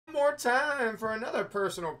more time for another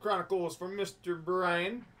personal Chronicles from Mr.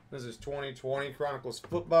 Brian. This is 2020 Chronicles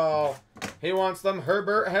football. He wants them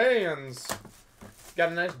Herbert hands.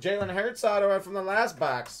 Got a nice Jalen Hurts auto from the last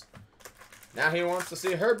box. Now he wants to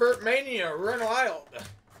see Herbert Mania run wild.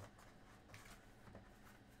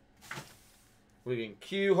 We can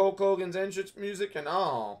cue Hulk Hogan's entrance music and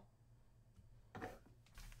all.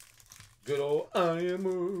 Good old I am a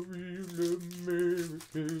real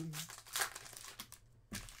American.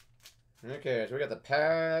 Okay, so we got the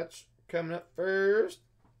patch coming up first.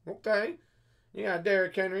 Okay. You got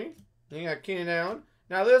Derrick Henry. You got Keenan Allen.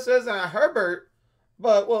 Now this isn't a Herbert,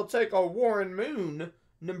 but we'll take a Warren Moon.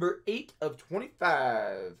 Number 8 of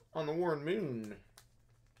 25 on the Warren Moon.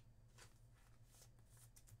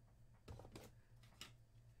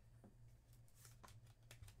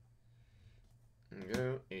 There we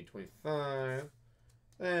go. 825.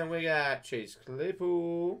 Then we got Chase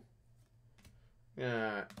Claypool. We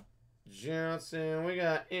got Johnson. We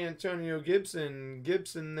got Antonio Gibson.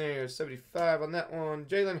 Gibson there. 75 on that one.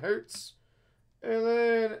 Jalen Hurts. And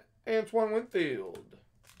then Antoine Winfield.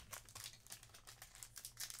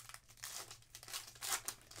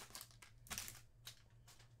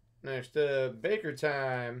 Next up, Baker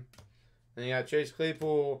time. Then you got Chase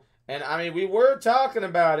Claypool. And, I mean, we were talking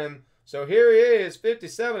about him. So here he is,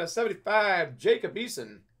 57 of 75, Jacob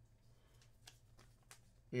Eason.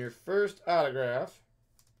 Your first autograph.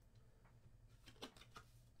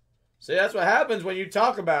 See, that's what happens when you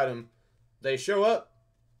talk about him. They show up.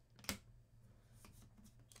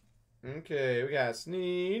 Okay, we got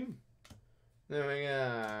Snead. Then we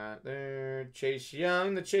got there Chase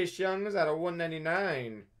Young. The Chase Young is out of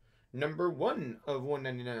 199. Number 1 of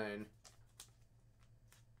 199.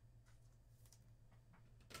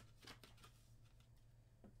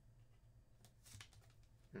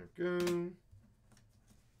 There we go.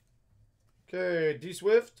 Okay, D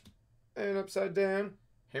Swift. And upside down,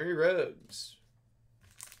 Henry Ruggs.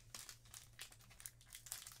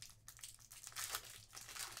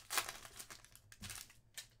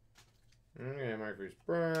 Okay, Marcus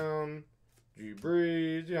Brown. Drew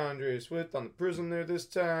Brees, DeAndre Swift on the prism there this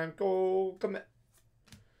time. Cole Kmet.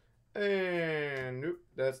 And nope,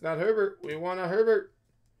 that's not Herbert. We want a Herbert.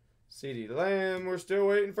 CeeDee Lamb, we're still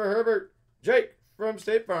waiting for Herbert. Jake from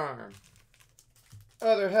State Farm.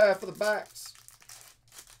 Other half of the box.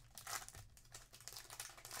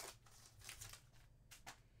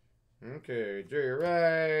 Okay,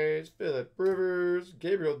 Jerry Rice, Phillip Rivers,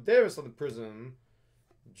 Gabriel Davis on the prism.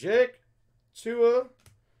 Jake, Tua.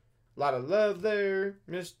 A lot of love there.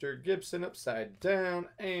 Mr. Gibson upside down.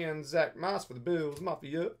 And Zach Moss for the Bills.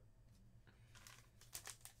 Mafia.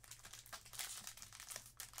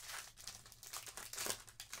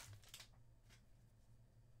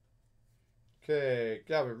 Okay.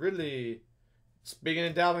 Calvin Ridley. Speaking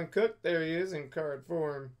of Dalvin Cook, there he is in card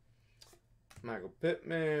form. Michael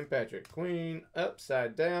Pittman. Patrick Queen.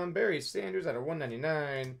 Upside down. Barry Sanders out of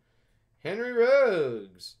 199. Henry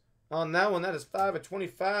Ruggs. On that one, that is 5 of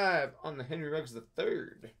 25 on the Henry Ruggs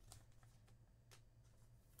III.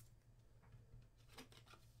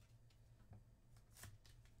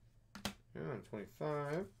 On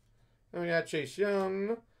 25. Then we got Chase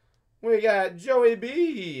Young. We got Joey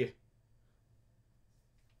B.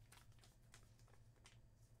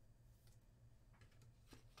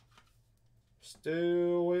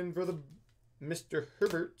 Still waiting for the Mr.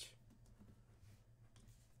 Herbert.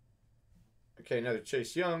 Okay, another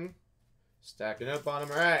Chase Young. Stacking up on him.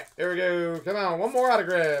 All right, there we go. Come on, one more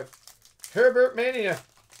autograph. Herbert Mania.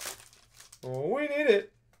 We need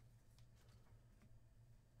it.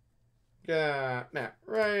 Got Matt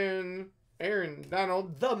Ryan, Aaron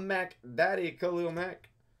Donald, the Mac Daddy, Khalil Mack.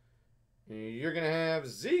 You're going to have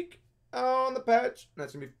Zeke on the patch.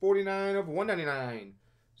 That's going to be 49 of 199.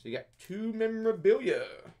 So you got 2 memorabilia.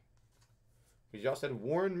 You also had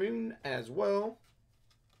Warren Moon as well.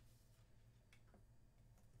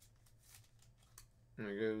 There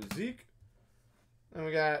we go, Zeke. Then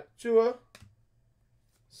we got Tua,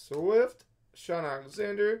 Swift, Sean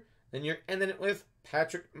Alexander. Then you're ending it with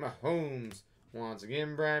Patrick Mahomes. Once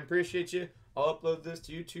again, Brian, appreciate you. I'll upload this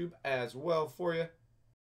to YouTube as well for you.